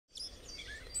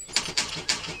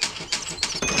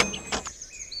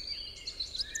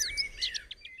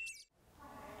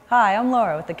Hi, I'm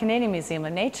Laura with the Canadian Museum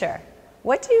of Nature.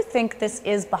 What do you think this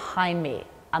is behind me?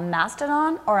 A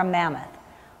mastodon or a mammoth?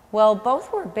 Well,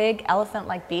 both were big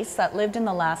elephant-like beasts that lived in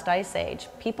the last ice age.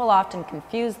 People often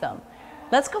confuse them.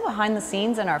 Let's go behind the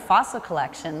scenes in our fossil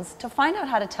collections to find out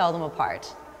how to tell them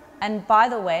apart. And by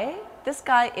the way, this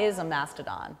guy is a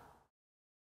mastodon.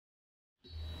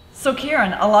 So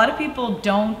Kieran, a lot of people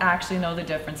don't actually know the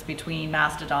difference between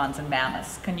mastodons and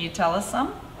mammoths. Can you tell us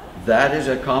some? That is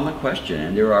a common question,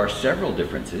 and there are several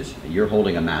differences. You're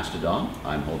holding a mastodon,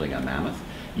 I'm holding a mammoth.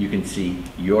 You can see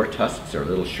your tusks are a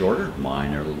little shorter,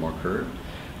 mine are a little more curved.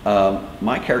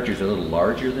 My character is a little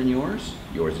larger than yours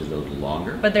is a little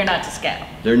longer. But they're not to scale.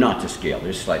 They're not to scale,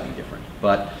 they're slightly different.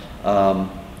 But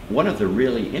one of the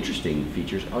really interesting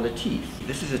features are the teeth.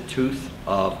 This is a tooth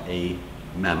of a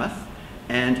mammoth,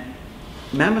 and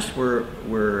mammoths were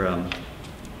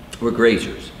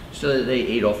grazers. So they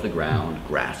ate off the ground,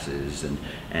 grasses,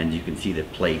 and you can see the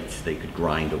plates they could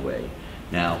grind away.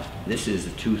 Now, this is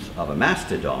the tooth of a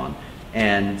mastodon,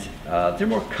 and they're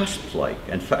more cusp-like.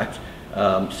 In fact,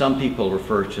 some people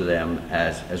refer to them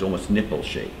as almost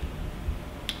nipple-shaped,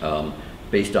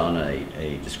 based on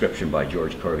a description by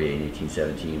George Cuvier in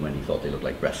 1817 when he thought they looked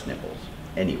like breast nipples.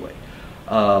 Anyway,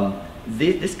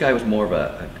 this guy was more of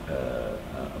a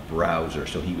browser,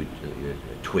 so he would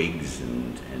twigs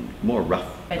and more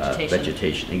rough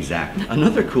vegetation. Exactly.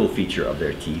 Another cool feature of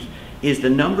their teeth is the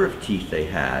number of teeth they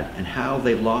had and how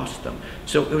they lost them.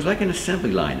 So it was like an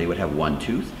assembly line. They would have one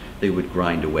tooth, they would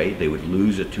grind away, they would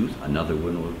lose a tooth, another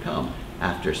one would come.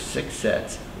 After 6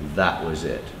 sets, that was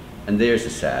it. And there's a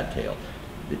sad tale.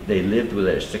 They lived with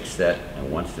their 6th set,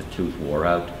 and once the tooth wore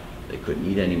out, they couldn't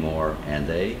eat anymore, and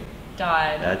they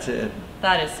died. That's it.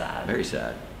 That is sad. Very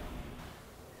sad.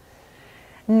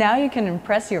 Now you can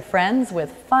impress your friends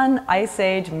with fun Ice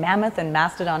Age mammoth and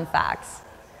mastodon facts.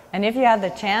 And if you have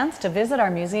the chance to visit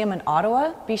our museum in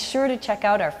Ottawa, be sure to check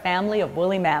out our family of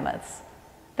woolly mammoths.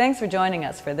 Thanks for joining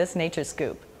us for this Nature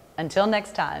Scoop. Until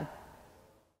next time.